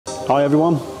Hi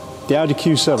everyone, the Audi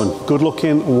Q7, good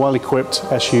looking, well equipped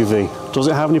SUV. Does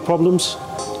it have any problems?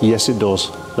 Yes it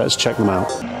does. Let's check them out.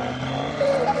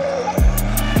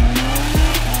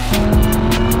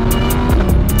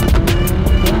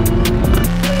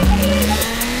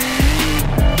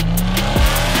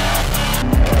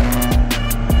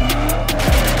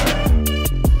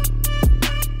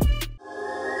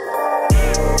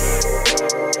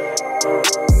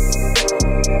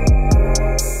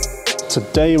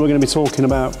 Today we're going to be talking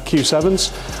about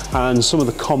Q7s and some of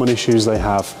the common issues they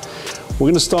have. We're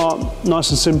going to start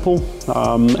nice and simple.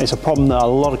 It's a problem that a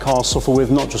lot of cars suffer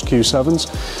with, not just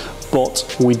Q7s,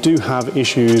 but we do have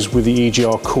issues with the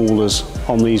EGR coolers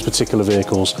on these particular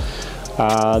vehicles.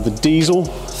 The diesel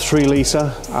 3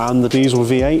 litre and the diesel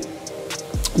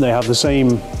V8, they have the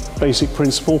same basic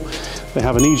principle. They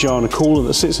have an EGR and a cooler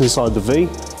that sits inside the V.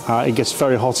 It gets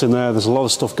very hot in there, there's a lot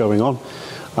of stuff going on.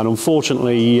 And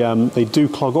unfortunately they do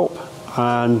clog up,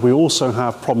 and we also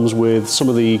have problems with some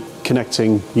of the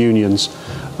connecting unions.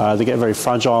 They get very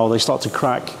fragile, they start to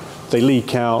crack, they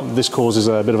leak out. This causes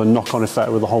a bit of a knock-on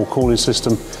effect with the whole cooling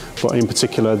system, but in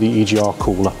particular the EGR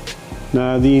cooler.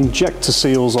 Now the injector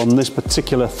seals on this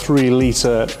particular 3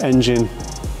 litre engine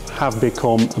have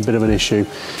become a bit of an issue.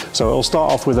 So it'll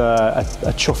start off with a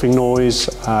chuffing noise,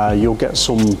 you'll get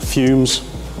some fumes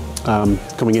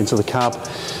coming into the cab.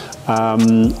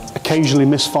 Occasionally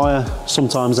misfire,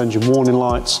 sometimes engine warning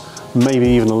lights, maybe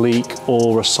even a leak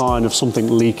or a sign of something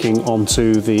leaking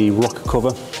onto the rocker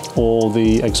cover or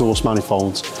the exhaust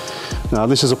manifolds. Now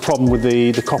this is a problem with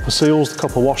the copper seals, the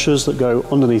copper washers that go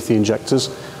underneath the injectors.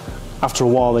 After a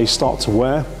while they start to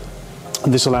wear.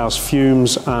 This allows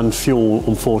fumes and fuel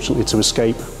unfortunately to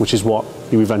escape, which is what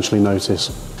you eventually notice.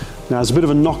 Now there's a bit of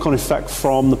a knock-on effect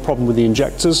from the problem with the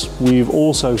injectors. We've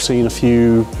also seen a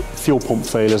few fuel pump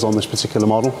failures on this particular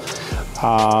model.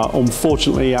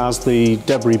 Unfortunately, as the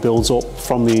debris builds up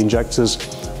from the injectors,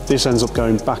 this ends up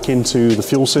going back into the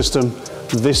fuel system.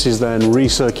 This is then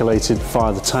recirculated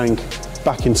via the tank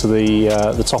back into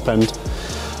the top end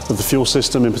of the fuel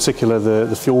system, in particular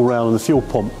the fuel rail and the fuel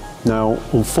pump. Now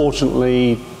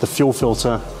unfortunately the fuel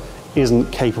filter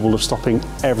isn't capable of stopping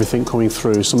everything coming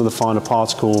through. Some of the finer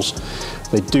particles,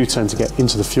 they do tend to get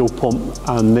into the fuel pump,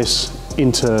 and this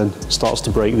in turn starts to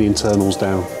break the internals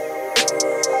down.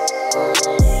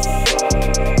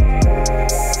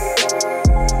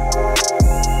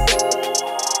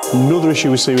 Another issue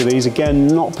we see with these, again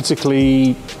not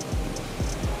particularly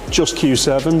just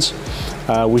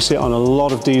Q7s, we see it on a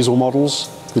lot of diesel models,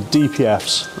 the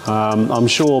DPFs. I'm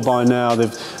sure by now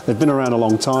they've been around a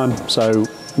long time, so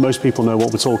most people know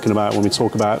what we're talking about when we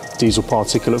talk about diesel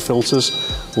particulate filters,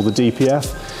 or the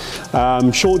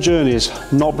DPF. Short journeys,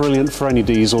 not brilliant for any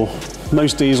diesel.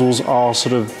 Most diesels are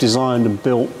sort of designed and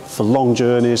built for long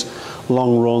journeys,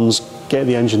 long runs, get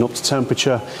the engine up to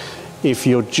temperature. If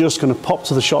you're just going to pop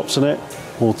to the shops in it,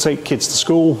 or take kids to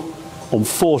school,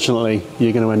 unfortunately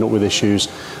you're going to end up with issues.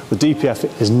 The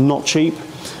DPF is not cheap.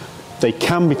 They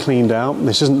can be cleaned out.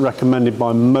 This isn't recommended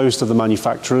by most of the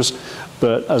manufacturers,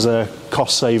 but as a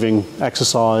cost-saving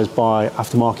exercise by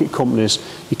aftermarket companies,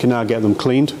 you can now get them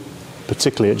cleaned,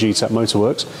 particularly at GTEC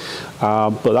Motorworks.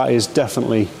 But that is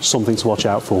definitely something to watch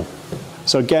out for.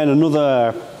 So again,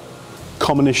 another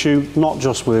common issue, not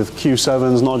just with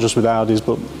Q7s, not just with Audis,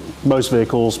 but most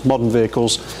vehicles, modern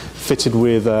vehicles, fitted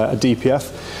with a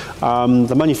DPF.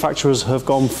 The manufacturers have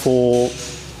gone for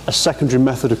a secondary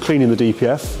method of cleaning the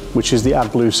DPF, which is the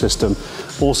AdBlue system,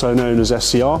 also known as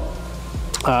SCR.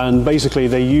 And basically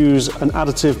they use an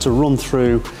additive to run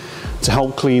through to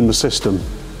help clean the system.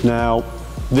 Now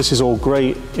this is all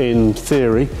great in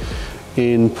theory.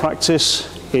 In practice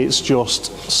it's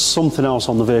just something else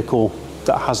on the vehicle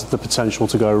that has the potential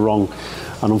to go wrong,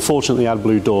 and unfortunately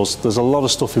AdBlue does. There's a lot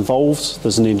of stuff involved.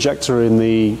 There's an injector in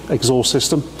the exhaust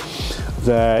system,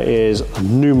 there is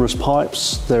numerous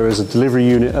pipes, there is a delivery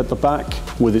unit at the back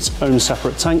with its own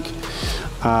separate tank,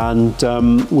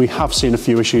 and we have seen a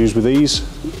few issues with these,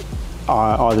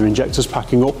 either injectors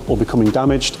packing up or becoming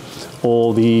damaged,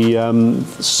 or the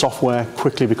software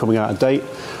quickly becoming out of date,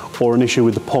 or an issue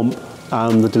with the pump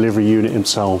and the delivery unit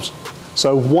themselves.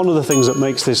 So one of the things that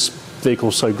makes this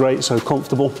vehicle so great, so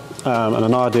comfortable, and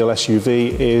an ideal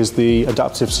SUV is the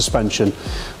adaptive suspension.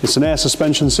 It's an air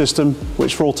suspension system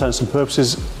which for all intents and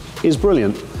purposes is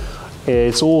brilliant.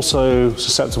 It's also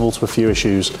susceptible to a few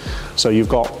issues. So you've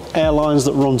got air lines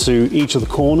that run to each of the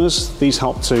corners. These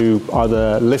help to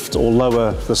either lift or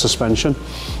lower the suspension.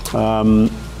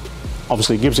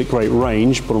 Obviously it gives it great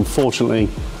range, but unfortunately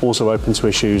also open to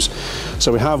issues.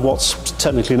 So we have what's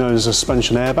technically known as a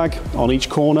suspension airbag on each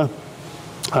corner.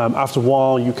 After a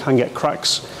while you can get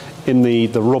cracks in the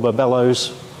rubber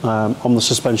bellows on the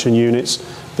suspension units.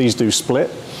 These do split.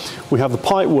 We have the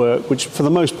pipe work, which for the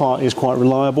most part is quite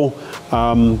reliable,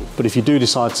 but if you do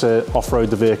decide to off-road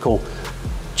the vehicle,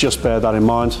 just bear that in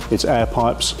mind. It's air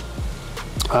pipes.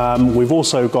 We've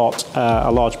also got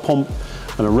a large pump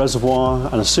and a reservoir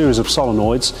and a series of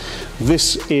solenoids.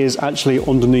 This is actually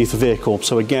underneath the vehicle,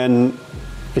 so again,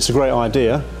 it's a great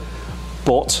idea,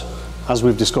 but as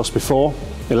we've discussed before,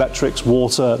 electrics,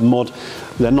 water, mud,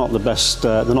 they're not the best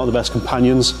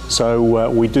companions, so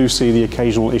we do see the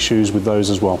occasional issues with those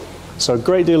as well. So a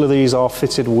great deal of these are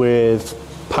fitted with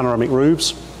panoramic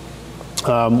roofs.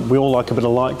 We all like a bit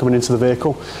of light coming into the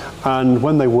vehicle, and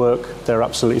when they work, they're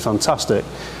absolutely fantastic.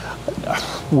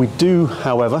 We do,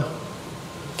 however,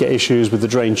 get issues with the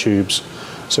drain tubes.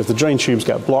 So if the drain tubes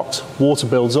get blocked, water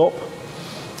builds up,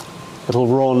 it'll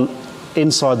run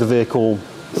inside the vehicle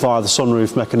via the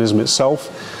sunroof mechanism itself.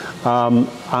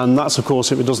 And that's, of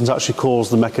course, if it doesn't actually cause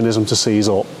the mechanism to seize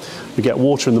up. We get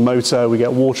water in the motor, we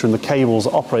get water in the cables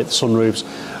that operate the sunroofs,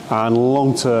 and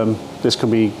long term, this can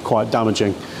be quite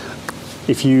damaging.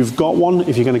 If you've got one,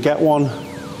 if you're going to get one,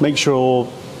 make sure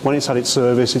when it's had its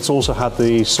service, it's also had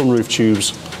the sunroof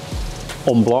tubes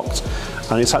unblocked,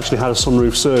 and it's actually had a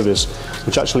sunroof service,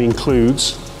 which actually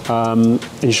includes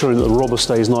ensuring that the rubber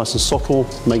stays nice and subtle,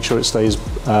 make sure it stays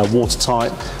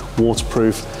watertight,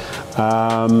 waterproof,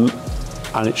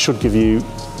 and it should give you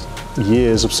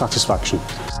years of satisfaction.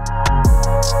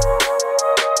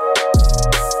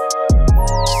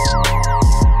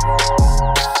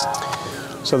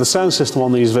 So the sound system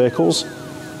on these vehicles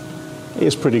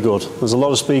is pretty good. There's a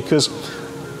lot of speakers.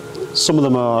 Some of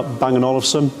them are Bang &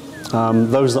 Olufsen.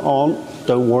 Those that aren't,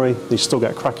 don't worry, they still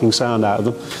get cracking sound out of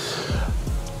them.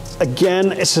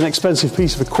 Again, it's an expensive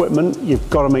piece of equipment. You've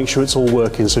got to make sure it's all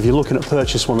working. So if you're looking at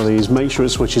purchase one of these, make sure it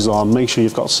switches on, make sure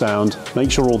you've got sound,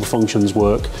 make sure all the functions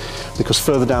work, because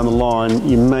further down the line,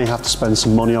 you may have to spend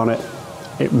some money on it.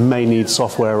 It may need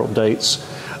software updates.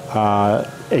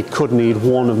 It could need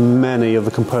one of many of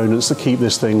the components that keep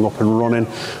this thing up and running,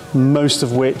 most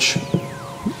of which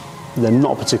they're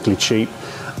not particularly cheap.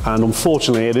 And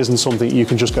unfortunately, it isn't something you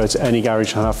can just go to any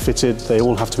garage and have fitted. They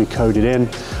all have to be coded in.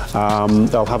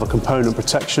 They'll have a component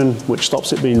protection, which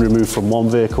stops it being removed from one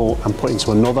vehicle and put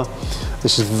into another.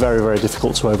 This is very, very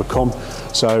difficult to overcome.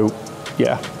 So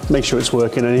yeah, make sure it's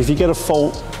working. And if you get a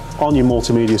fault on your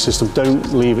multimedia system,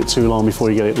 don't leave it too long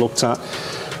before you get it looked at.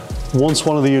 Once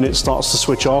one of the units starts to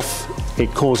switch off,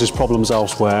 it causes problems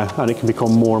elsewhere, and it can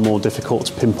become more and more difficult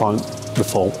to pinpoint the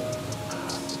fault.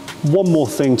 One more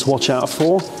thing to watch out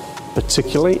for,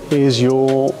 particularly, is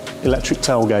your electric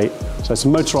tailgate. So it's a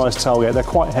motorised tailgate. They're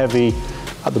quite heavy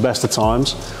at the best of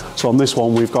times. So on this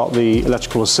one, we've got the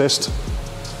electrical assist.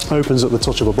 Opens at the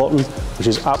touch of a button, which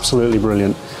is absolutely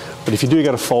brilliant. But if you do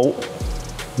get a fault,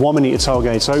 1 minute your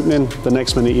tailgate's opening, the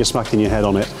next minute you're smacking your head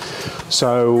on it.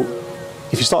 So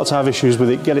if you start to have issues with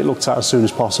it, get it looked at as soon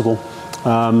as possible.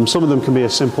 Some of them can be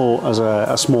as simple as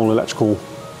a small electrical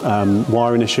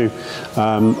wiring issue.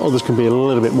 Others can be a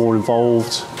little bit more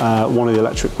involved. One of the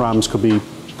electric rams could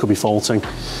be faulting.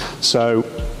 So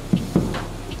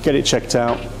get it checked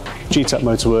out. GTEC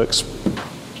Motorworks,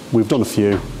 we've done a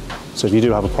few. So if you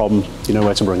do have a problem, you know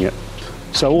where to bring it.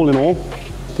 So all in all,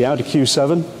 the Audi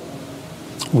Q7,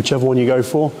 whichever one you go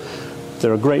for,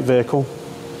 they're a great vehicle.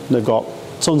 They've got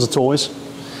tons of toys,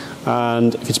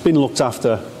 and if it's been looked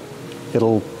after,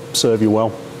 it'll serve you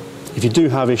well. If you do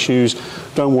have issues,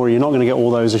 don't worry, you're not going to get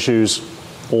all those issues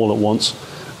all at once.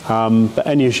 But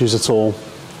any issues at all,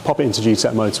 pop it into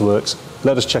GTEC Motorworks,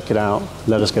 let us check it out,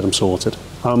 let us get them sorted.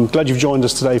 I'm glad you've joined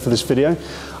us today for this video.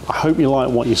 I hope you like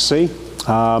what you see.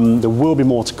 There will be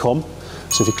more to come.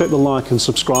 So if you click the like and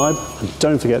subscribe, and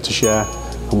don't forget to share,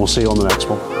 and we'll see you on the next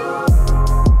one.